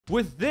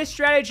With this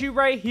strategy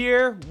right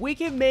here, we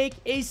can make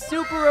a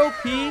super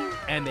OP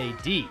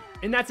M.A.D.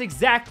 And that's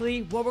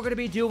exactly what we're going to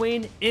be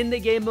doing in the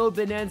game mode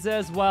Bonanza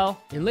as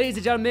well. And ladies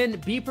and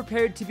gentlemen, be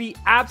prepared to be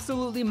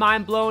absolutely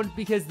mind blown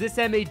because this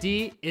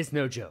M.A.D. is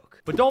no joke.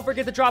 But don't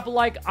forget to drop a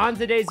like on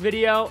today's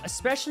video,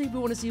 especially if you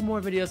want to see more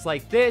videos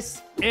like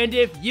this. And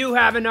if you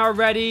haven't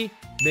already,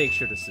 make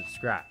sure to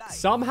subscribe.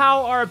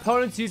 Somehow our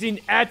opponent's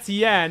using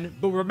Etienne,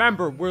 but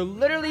remember, we're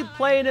literally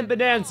playing in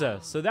Bonanza,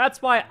 so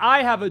that's why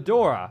I have a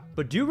Dora.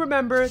 But do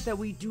remember that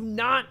we do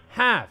not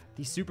have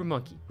the Super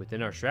Monkey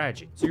within our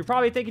strategy. So you're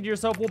probably thinking to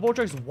yourself, well,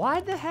 Boltrix,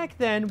 why the heck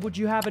then would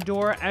you have a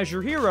Dora as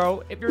your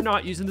hero if you're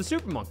not using the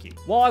Super Monkey?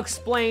 Well, I'll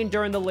explain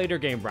during the later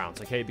game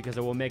rounds, okay? Because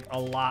it will make a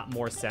lot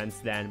more sense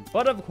then.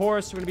 But of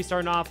course, we're gonna be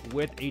starting off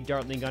with a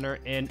Dartling Gunner,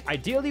 and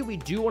ideally we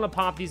do want to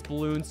pop these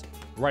balloons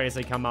right as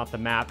they come out the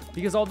map,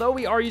 because although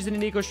we are using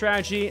an eco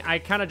strategy, I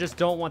kind of just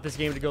don't want this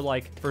game to go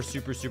like for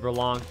super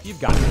long.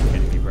 You've got to be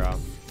kidding me, bro.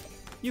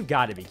 You've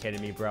got to be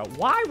kidding me, bro.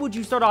 Why would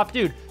you start off,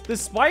 dude? The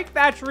Spike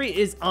Factory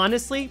is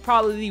honestly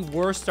probably the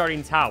worst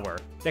starting tower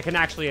that can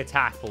actually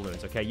attack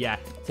balloons, okay? Yeah,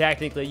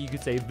 technically you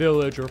could say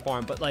village or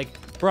farm, but like,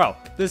 bro,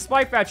 the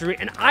Spike Factory,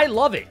 and I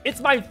love it. It's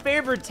my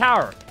favorite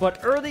tower, but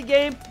early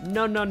game,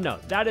 no.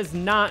 That is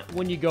not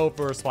when you go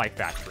for a Spike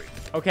Factory.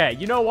 Okay,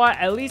 you know what?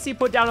 At least he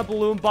put down a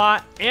balloon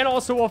bot and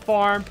also a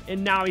farm,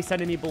 and now he's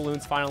sending me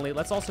balloons finally.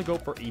 Let's also go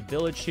for a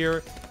village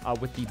here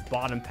with the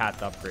bottom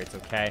path upgrades,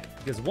 okay?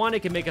 Because one,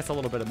 it can make us a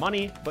little bit of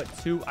money, but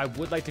two, I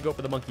would like to go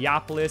for the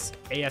Monkeyopolis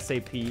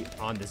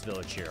ASAP on this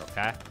village here,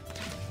 okay?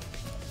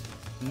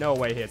 No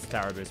way he hits the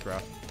tower boost, bro.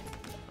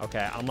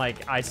 Okay, I'm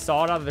like, I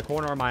saw it out of the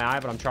corner of my eye,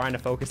 but I'm trying to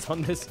focus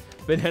on this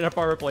banana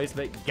farm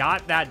replacement.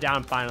 Got that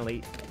down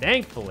finally,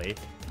 thankfully.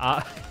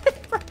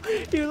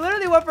 You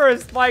literally went for a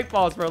spike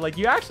balls, bro. Like,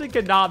 you actually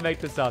cannot make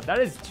this up. That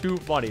is too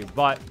funny.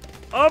 But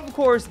of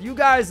course, you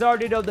guys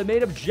already know the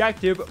main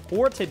objective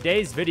for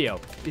today's video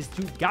is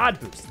to god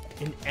boost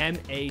an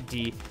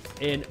M.A.D.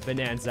 in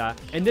Bonanza.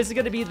 And this is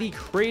going to be the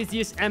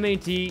craziest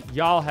M.A.D.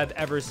 y'all have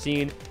ever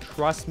seen.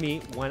 Trust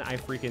me when I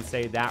freaking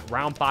say that.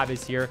 Round 5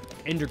 is here.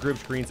 Into group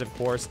screens, of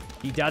course.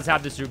 He does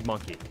have the Super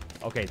Monkey.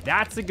 Okay,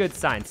 that's a good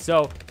sign.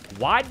 So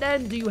why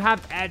then do you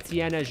have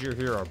Etienne as your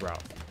hero, bro?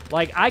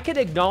 Like, I can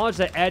acknowledge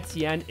that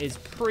Etienne is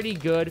pretty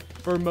good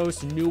for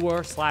most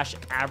newer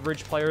 /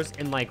 average players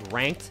in like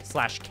ranked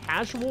 /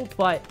 casual,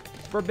 but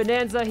for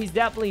Bonanza, he's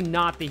definitely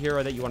not the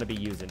hero that you want to be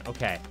using.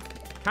 Okay,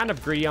 kind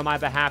of greedy on my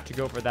behalf to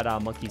go for that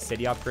Monkey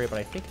City upgrade, but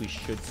I think we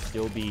should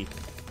still be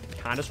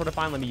kind of sort of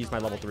fine. Let me use my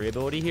level 3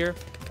 ability here.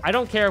 I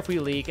don't care if we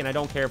leak, and I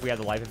don't care if we have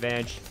the life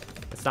advantage.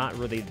 It's not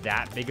really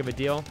that big of a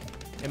deal,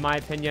 in my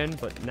opinion,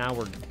 but now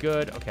we're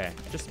good. Okay,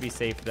 just to be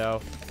safe,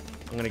 though,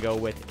 I'm going to go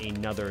with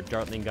another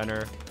Dartling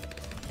Gunner.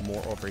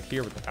 More over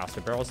here with the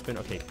faster barrel spin.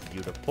 Okay,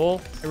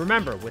 beautiful. And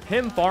remember, with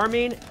him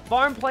farming,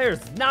 farm players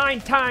 9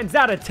 times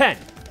out of 10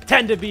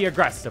 tend to be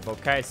aggressive,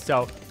 okay?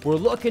 So we're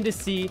looking to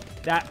see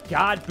that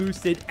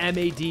god-boosted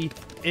M.A.D.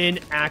 in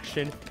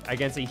action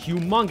against a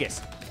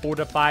humongous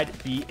fortified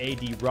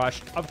B.A.D.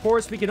 rush. Of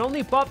course, we can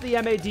only buff the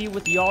M.A.D.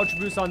 with the Ultra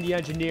Boost on the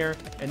Engineer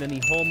and then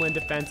the Homeland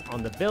Defense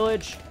on the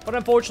Village. But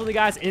unfortunately,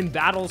 guys, in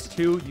battles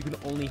too, you can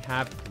only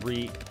have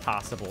 3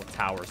 possible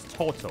towers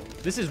total.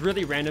 This is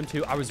really random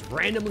too. I was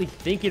randomly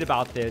thinking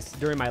about this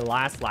during my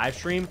last live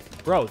stream.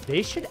 Bro,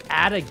 they should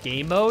add a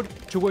game mode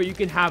to where you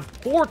can have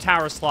 4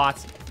 tower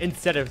slots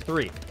instead of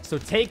 3. So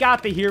take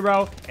out the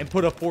hero and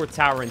put a 4th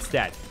tower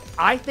instead.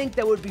 I think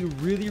that would be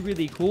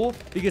really cool,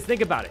 because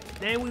think about it.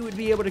 Then we would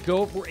be able to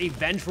go for a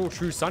Vengeful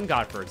True Sun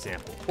God, for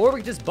example. Or we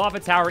could just buff a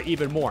tower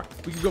even more.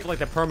 We could go for like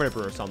the Permanent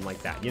Brew or something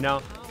like that, you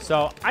know?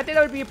 So I think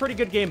that would be a pretty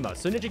good game mode.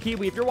 So Ninja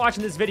Kiwi, if you're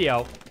watching this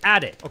video,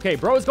 add it. Okay,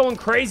 bro is going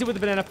crazy with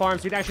the banana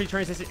farms. We can actually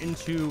transition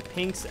into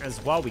pinks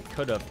as well. We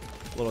could have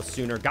a little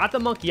sooner. Got the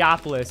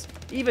Monkeyopolis.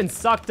 Even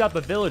sucked up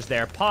a village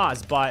there.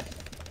 Pause, but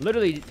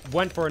literally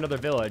went for another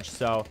village.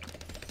 So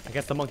I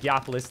guess the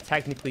Monkeyopolis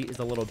technically is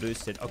a little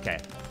boosted. Okay,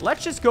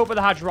 let's just go for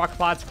the Hydro Rock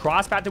Pods.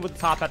 Cross-pathed with the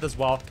top path as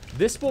well.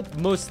 This will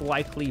most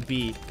likely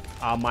be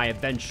my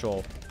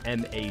eventual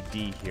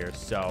M.A.D. here.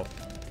 So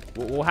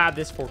we'll have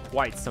this for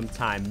quite some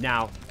time.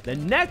 Now, the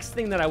next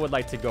thing that I would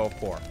like to go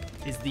for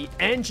is the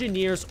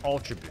Engineer's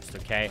Ultra Boost,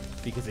 okay?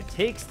 Because it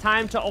takes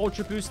time to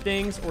Ultra Boost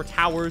things or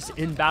towers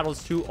in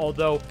battles too,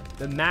 although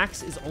the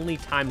max is only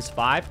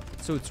 ×5.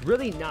 So it's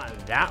really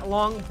not that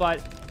long,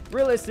 but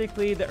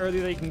realistically, the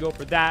earlier you can go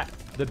for that,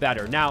 the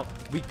better. Now,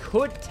 we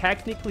could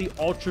technically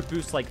Ultra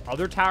Boost like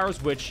other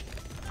towers, which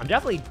I'm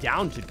definitely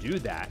down to do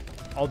that.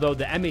 Although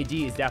the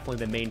M.A.D. is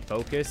definitely the main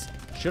focus.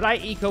 Should I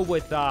eco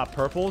with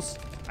purples?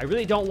 I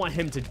really don't want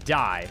him to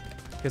die,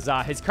 because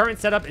his current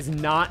setup is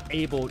not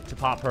able to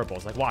pop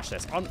purples. Like, watch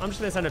this. I'm just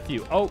going to send a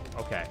few. Oh,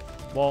 okay.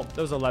 Well,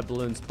 those are lead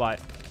balloons,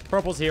 but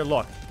purples here.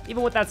 Look,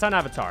 even with that sun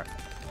avatar.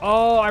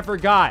 Oh, I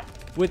forgot.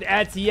 With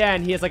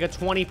Etienne, he has like a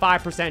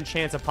 25%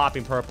 chance of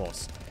popping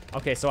purples.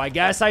 Okay, so I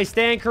guess I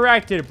stand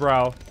corrected,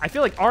 bro. I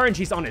feel like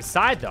RNG's on his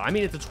side, though. I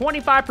mean, it's a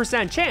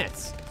 25%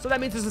 chance. So that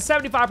means there's a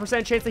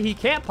 75% chance that he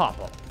can't pop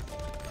up.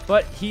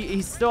 But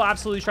he's still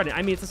absolutely shredding.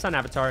 I mean, it's a sun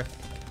avatar.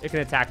 it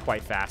can attack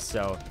quite fast.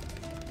 So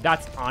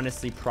that's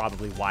honestly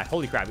probably why.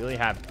 Holy crap, we only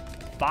have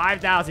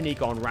 5,000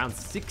 eco on round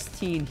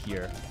 16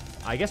 here.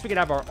 I guess we could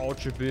have our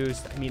Ultra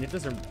Boost. I mean, it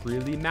doesn't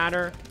really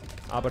matter.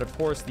 But of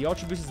course, the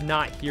Ultra Boost is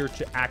not here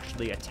to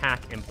actually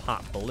attack and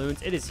pop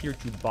balloons. It is here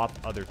to buff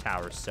other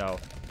towers. So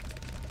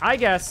I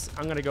guess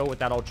I'm going to go with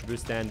that Ultra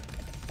Boost then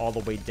all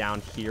the way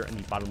down here in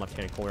the bottom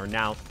left-hand corner.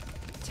 Now,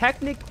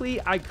 technically,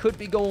 I could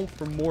be going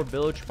for more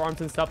village farms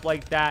and stuff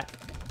like that.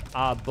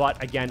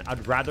 But again,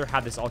 I'd rather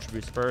have this Ultra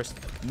Boost first.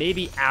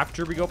 Maybe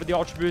after we go for the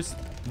Ultra Boost,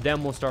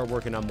 then we'll start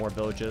working on more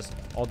villages.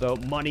 Although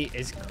money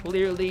is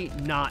clearly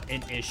not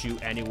an issue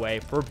anyway,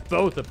 for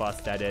both of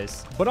us, that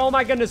is. But oh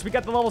my goodness, we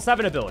got the level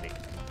 7 ability.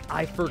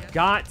 I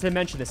forgot to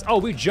mention this. Oh,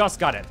 we just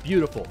got it.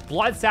 Beautiful.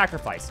 Blood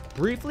Sacrifice.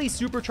 Briefly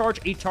supercharge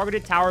a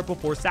targeted tower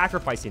before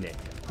sacrificing it.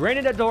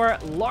 Granted Adora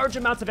large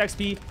amounts of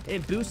XP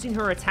and boosting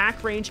her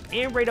attack range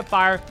and rate of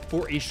fire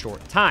for a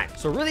short time.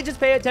 So really just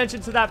pay attention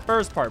to that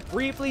first part.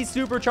 Briefly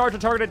supercharge a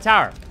targeted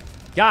tower.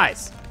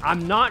 Guys,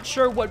 I'm not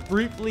sure what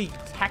briefly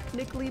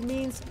technically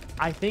means.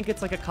 I think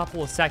it's like a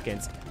couple of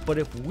seconds. But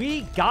if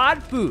we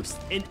God boost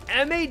an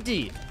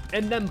M.A.D.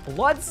 and then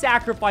Blood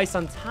Sacrifice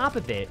on top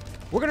of it,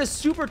 we're going to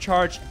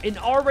supercharge an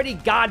already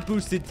God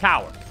boosted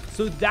tower.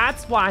 So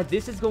that's why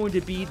this is going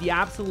to be the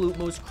absolute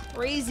most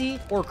crazy,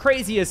 or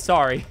craziest,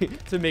 sorry,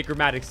 to make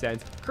grammatic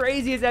sense,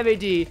 craziest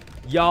M.A.D.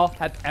 y'all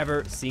have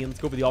ever seen.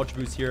 Let's go for the Ultra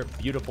Boost here.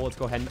 Beautiful. Let's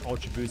go ahead and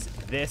Ultra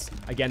Boost this.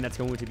 Again, that's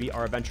going to be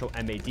our eventual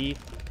M.A.D.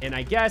 And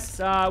I guess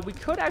we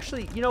could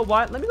actually, you know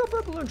what? Let me go for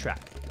a balloon trap.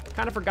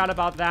 Kind of forgot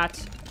about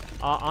that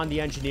on the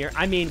engineer.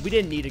 I mean, we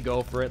didn't need to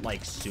go for it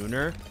like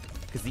sooner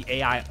because the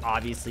AI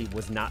obviously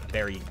was not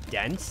very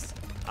dense.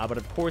 But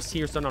of course,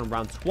 here starting on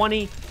round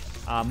 20,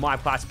 my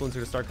class balloons are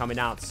going to start coming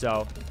out.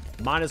 So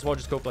might as well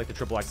just go for like the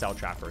triple XL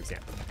trap, for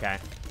example. Okay,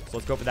 so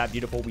let's go for that.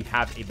 Beautiful. We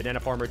have a banana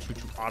farmer to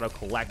auto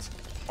collect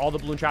all the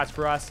balloon traps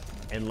for us.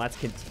 And let's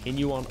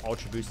continue on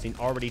ultra boosting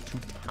already 2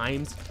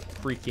 times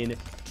freaking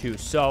 2.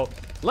 So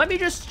let me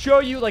just show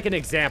you like an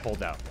example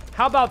though.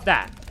 How about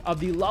that? Of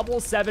the level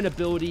 7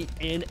 ability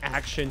in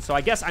action. So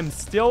I guess I'm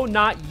still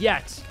not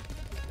yet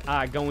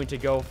going to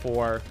go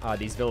for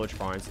these village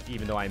farms,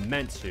 even though I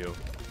meant to.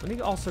 Let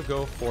me also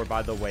go for,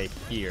 by the way,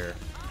 here,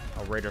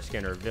 a radar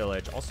scanner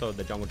village. Also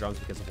the jungle drums,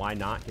 because why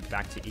not? Get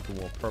back to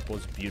equal purple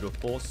is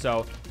beautiful.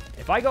 So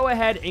if I go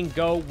ahead and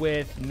go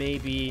with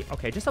maybe,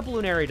 okay, just a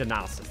balloon area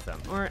denial system.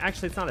 Or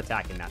actually, it's not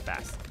attacking that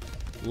fast.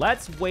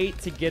 Let's wait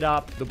to get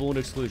up the balloon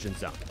exclusion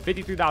zone.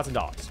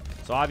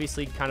 $53,000. So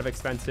obviously kind of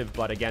expensive,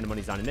 but again,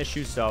 money's not an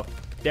issue. So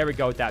there we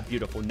go with that.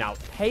 Beautiful. Now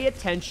pay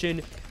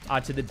attention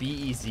to the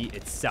BEZ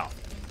itself.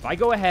 If I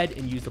go ahead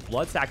and use the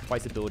blood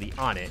sacrifice ability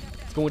on it,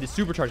 it's going to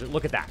supercharge it.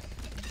 Look at that.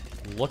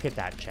 Look at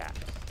that, chat.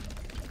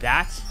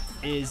 That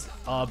is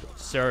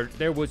absurd.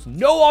 There was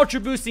no ultra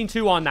boosting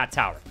 2 on that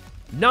tower.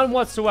 None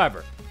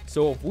whatsoever.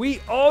 So if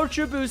we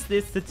ultra boost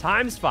this to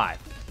 ×5,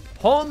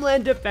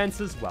 homeland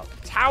defense as well,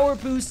 tower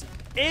boost,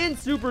 and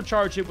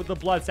supercharge it with the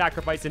blood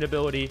sacrificing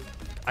ability,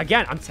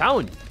 again, I'm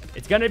telling you,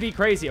 it's going to be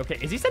crazy. Okay,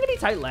 is he sending me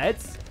tight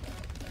leads?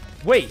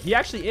 Wait, he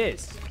actually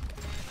is.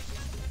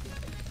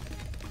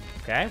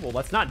 Okay, well,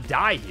 let's not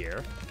die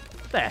here.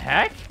 What the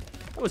heck?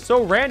 That was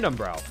so random,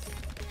 bro.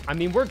 I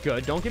mean, we're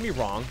good. Don't get me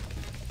wrong.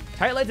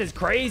 Tight leads is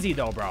crazy,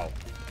 though, bro.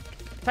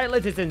 Tight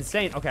leads is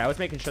insane. Okay, I was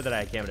making sure that I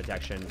had camera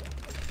detection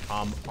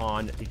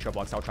on the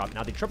triple XL trap.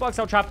 Now, the triple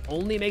XL trap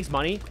only makes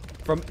money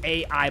from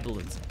AI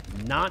balloons,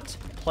 not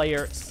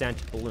player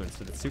sent balloons.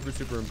 So that's super,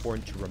 super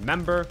important to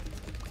remember.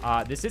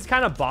 This is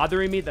kind of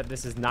bothering me that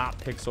this is not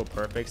pixel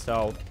perfect.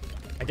 So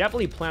I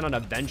definitely plan on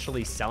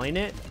eventually selling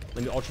it.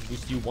 Let me ultra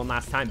boost you one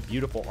last time.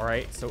 Beautiful. All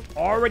right. So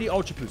already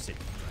ultra boosted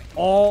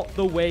all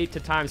the way to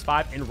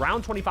 ×5. And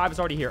round 25 is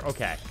already here.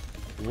 Okay.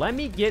 Let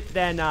me get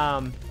then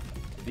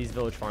these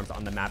village farms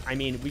on the map. I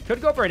mean, we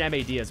could go for an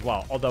M.A.D. as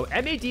well. Although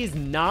M.A.D. is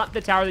not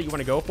the tower that you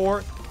want to go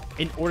for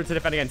in order to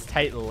defend against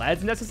tight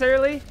leads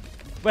necessarily.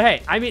 But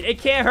hey, I mean, it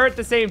can't hurt at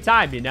the same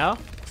time, you know?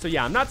 So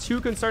yeah, I'm not too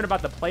concerned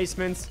about the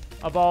placements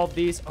of all of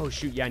these. Oh,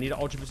 shoot. Yeah, I need to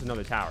ultra boost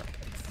another tower.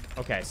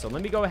 Okay, so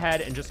let me go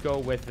ahead and just go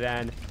with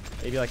then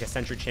maybe like a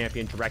Sentry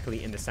Champion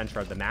directly in the center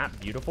of the map.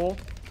 Beautiful.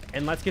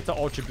 And let's get to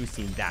ultra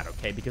boosting that,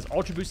 okay? Because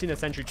ultra boosting a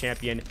Sentry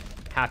Champion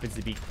happens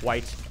to be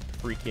quite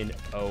freaking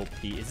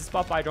OP. Is this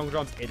buffed by jungle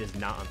drums? It is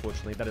not,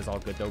 unfortunately. That is all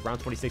good, though. Round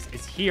 26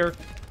 is here,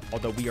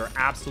 although we are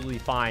absolutely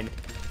fine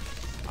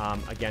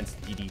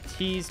against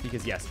DDTs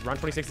because, yes, round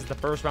 26 is the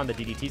first round the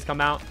DDTs come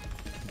out.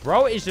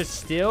 Bro is just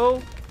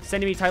still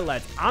sending me tight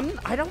leads.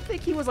 I don't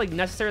think he was, like,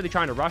 necessarily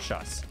trying to rush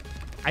us.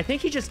 I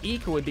think he just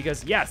ecoed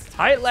because, yes,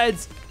 tight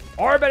leads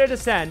are better to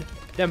send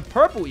than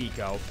purple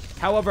eco.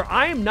 However,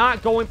 I am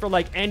not going for,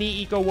 like, any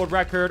eco world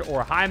record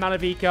or high amount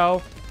of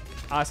eco.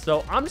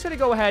 So I'm just going to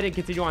go ahead and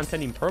continue on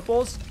sending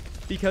purples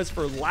because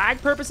for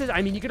lag purposes,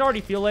 I mean, you can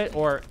already feel it,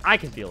 or I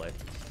can feel it.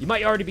 You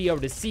might already be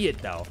able to see it,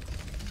 though.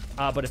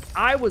 But if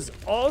I was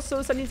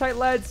also sending tight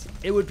leads,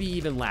 it would be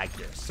even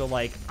laggier. So,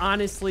 like,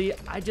 honestly,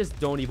 I just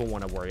don't even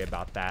want to worry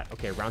about that.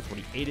 Okay, round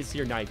 28 is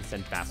here. Now you can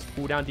send fast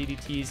cooldown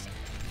DDTs.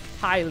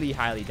 highly,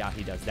 highly doubt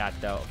he does that,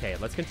 though. Okay,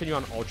 let's continue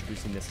on Ultra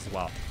Boosting this as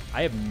well.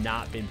 I have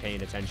not been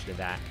paying attention to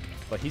that,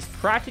 but he's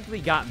practically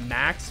got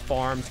max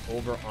farms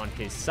over on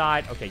his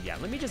side. Okay, yeah,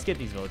 let me just get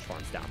these village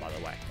farms down, by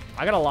the way.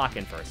 I gotta lock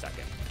in for a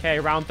second. Okay,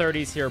 round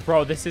 30's here.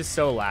 Bro, this is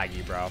so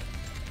laggy, bro.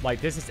 Like,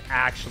 this is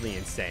actually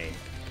insane.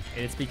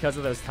 And it's because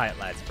of those tight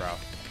lets, bro.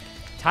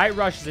 Tight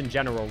rushes in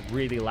general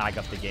really lag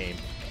up the game.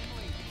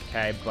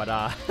 Okay, but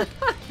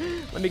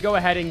let me go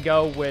ahead and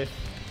go with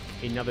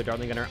another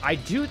Dartling Gunner. I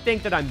do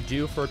think that I'm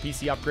due for a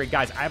PC upgrade.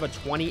 Guys, I have a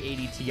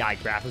 2080 Ti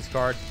graphics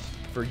card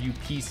for you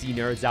PC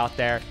nerds out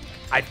there.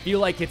 I feel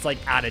like it's like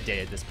out of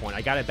date at this point.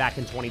 I got it back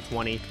in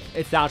 2020.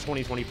 It's now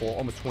 2024,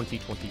 almost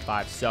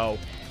 2025. So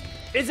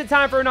is it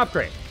time for an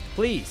upgrade?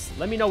 Please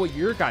let me know what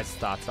your guys'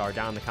 thoughts are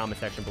down in the comment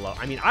section below.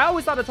 I mean, I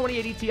always thought a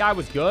 2080 Ti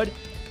was good,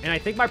 and I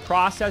think my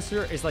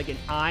processor is like an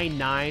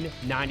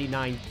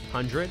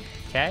i9-9900,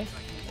 okay,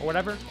 or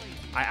whatever.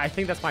 I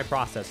think that's my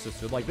processor.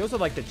 So like, those are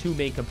like the two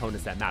main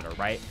components that matter,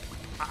 right?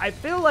 I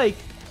feel like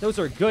those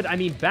are good. I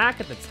mean, back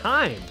at the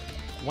time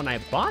when I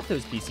bought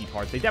those PC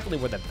parts, they definitely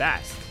were the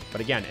best.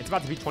 But again, it's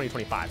about to be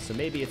 2025, so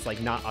maybe it's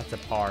like not up to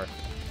par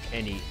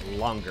any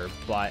longer.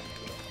 But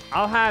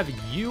I'll have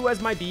you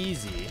as my BZ.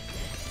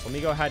 So let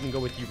me go ahead and go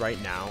with you right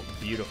now.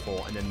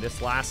 Beautiful. And then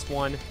this last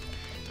one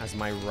as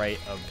my Right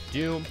of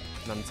Doom.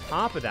 And on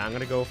top of that, I'm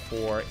gonna go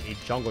for a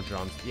Jungle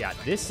Drums. Yeah,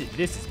 this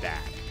is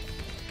bad.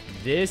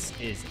 This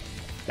is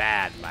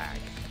bad lag.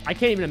 I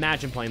can't even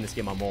imagine playing this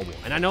game on mobile.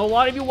 And I know a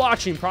lot of you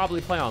watching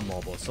probably play on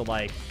mobile. So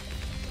like,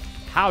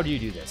 how do you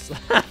do this?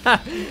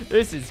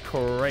 This is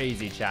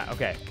crazy, chat.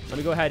 Okay, let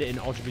me go ahead and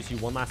Ultra Boost you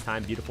one last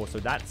time. Beautiful. So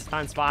that's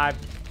 ×5.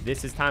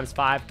 This is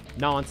 ×5.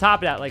 Now on top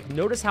of that, like,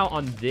 notice how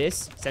on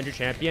this Center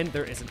Champion,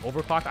 there is an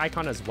overclock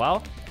icon as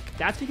well.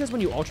 That's because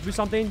when you Ultra Boost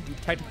something, you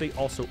technically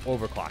also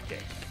overclocked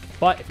it.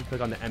 But if you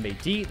click on the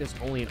M.A.D, there's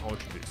only an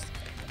Ultra Boost.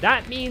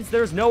 That means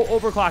there's no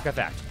overclock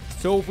effect.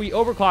 So if we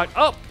overclock,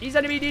 oh, he's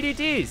enemy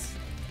DDTs.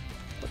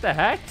 What the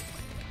heck?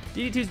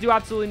 DD2s do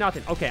absolutely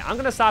nothing. Okay, I'm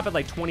going to stop at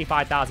like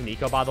 25,000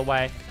 eco, by the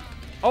way.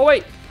 Oh,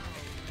 wait.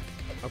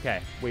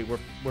 Okay, wait, we're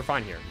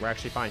fine here. We're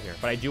actually fine here.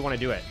 But I do want to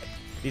do it.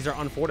 These are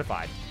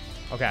unfortified.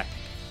 Okay.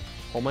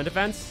 Homeland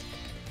defense.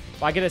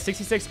 Well, I get a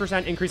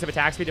 66% increase of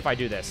attack speed if I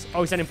do this.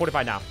 Oh, he's sending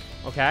fortified now.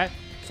 Okay,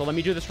 so let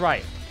me do this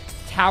right.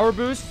 Tower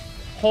boost,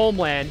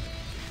 homeland,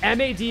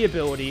 M.A.D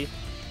ability,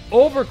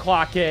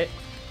 overclock it,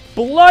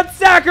 blood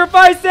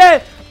sacrifice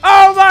it.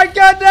 Oh my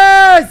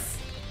goodness!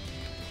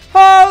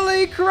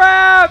 Holy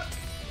crap!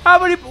 How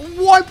many?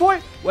 1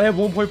 point. Well, I have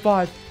 1.5.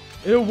 I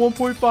have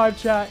 1.5,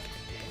 chat.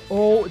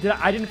 Oh,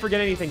 I didn't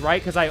forget anything,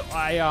 right? Because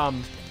oh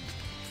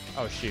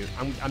shoot,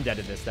 I'm dead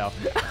to this though.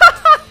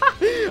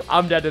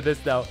 I'm dead to this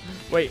though.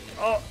 Wait,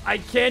 oh, I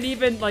can't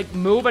even like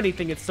move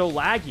anything. It's so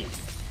laggy.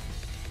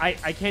 I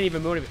can't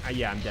even move anything.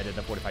 Yeah, I'm dead to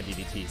the 45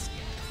 DDTs.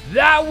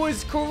 That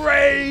was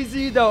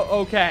crazy though.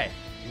 Okay,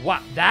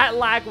 wow, that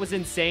lag was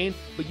insane.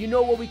 But you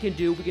know what we can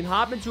do? We can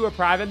hop into a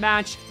private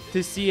match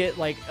to see it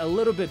like a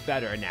little bit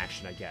better in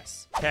action, I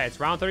guess. Okay, it's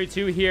round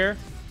 32 here.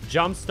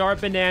 Jumpstart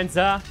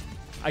Bonanza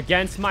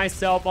against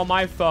myself on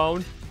my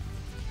phone.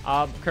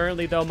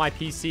 Currently though, my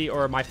PC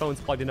or my phone's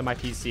plugged into my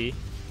PC,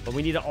 but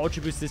we need to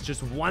Ultra Boost this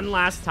just one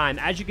last time.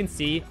 As you can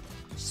see,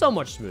 so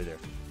much smoother.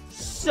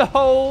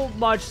 So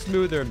much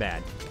smoother,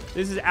 man.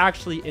 This is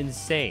actually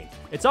insane.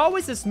 It's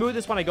always the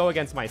smoothest when I go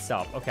against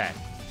myself. Okay,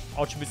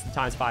 Ultra Boost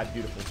 ×5,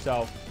 beautiful.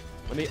 So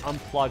let me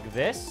unplug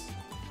this.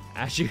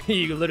 Actually,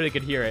 you literally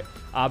could hear it.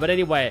 But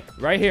anyway,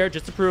 right here,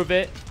 just to prove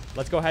it,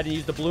 let's go ahead and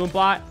use the Bloon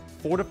bot,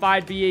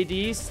 fortified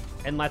BADs,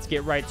 and let's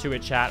get right to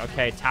it, chat.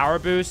 Okay, tower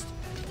boost.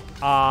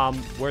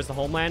 Where's the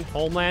homeland?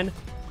 Homeland.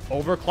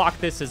 Overclock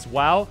this as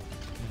well.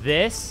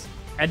 This,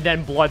 and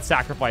then blood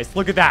sacrifice.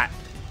 Look at that.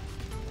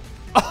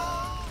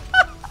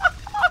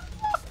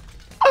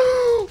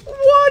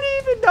 What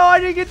even? No, I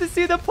didn't get to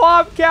see the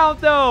pop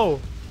count, though.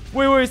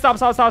 Wait, stop.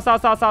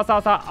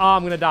 Oh,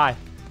 I'm gonna die.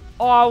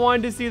 Oh, I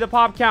wanted to see the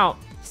pop count.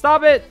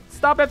 Stop it.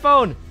 Stop it,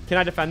 phone. Can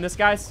I defend this,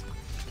 guys?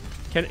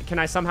 Can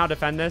I somehow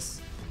defend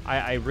this?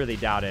 I really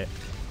doubt it.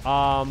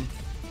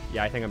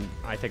 Yeah, I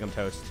think I'm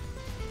toast.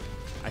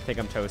 I think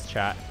I'm toast,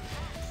 chat.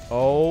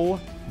 Oh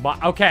my.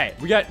 Okay,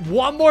 we got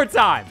one more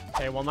time.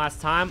 Okay, one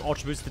last time.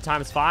 Ultra boost to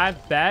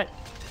 ×5. Bet.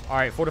 All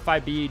right,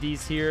 fortified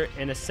BADs here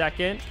in a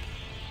second.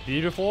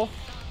 Beautiful.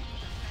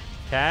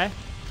 Okay,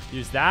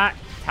 use that.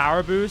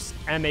 Tower boost,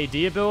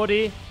 M.A.D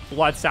ability,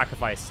 blood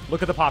sacrifice.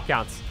 Look at the pop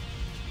counts.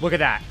 Look at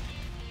that.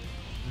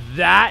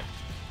 That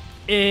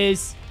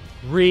is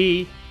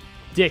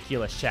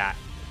ridiculous, chat.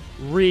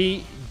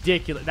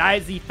 Ridiculous. That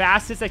is the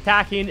fastest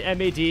attacking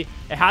M.A.D.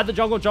 It had the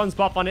Jungle Drums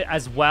buff on it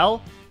as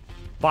well,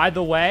 by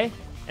the way.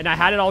 And I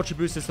had it ultra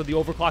boosted, so the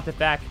overclocked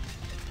effect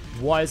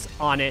was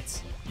on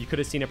it. You could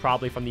have seen it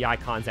probably from the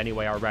icons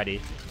anyway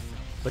already.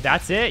 But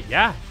that's it.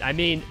 Yeah. I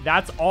mean,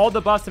 that's all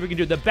the buffs that we can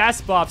do. The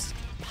best buffs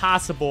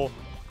possible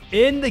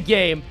in the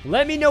game.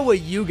 Let me know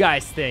what you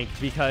guys think,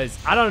 because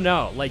I don't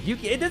know. Like,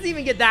 it doesn't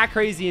even get that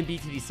crazy in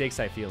BTD6,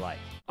 I feel like.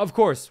 Of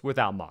course,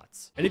 without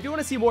mods. And if you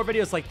want to see more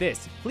videos like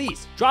this,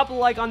 please drop a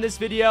like on this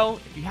video.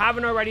 If you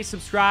haven't already,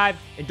 subscribe.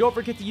 And don't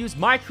forget to use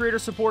my creator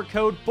support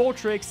code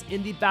Boltrix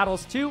in the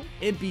Battles 2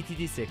 and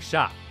BTD6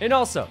 shop. And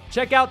also,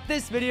 check out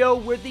this video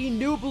where the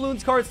new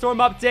Bloons card storm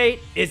update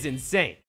is insane.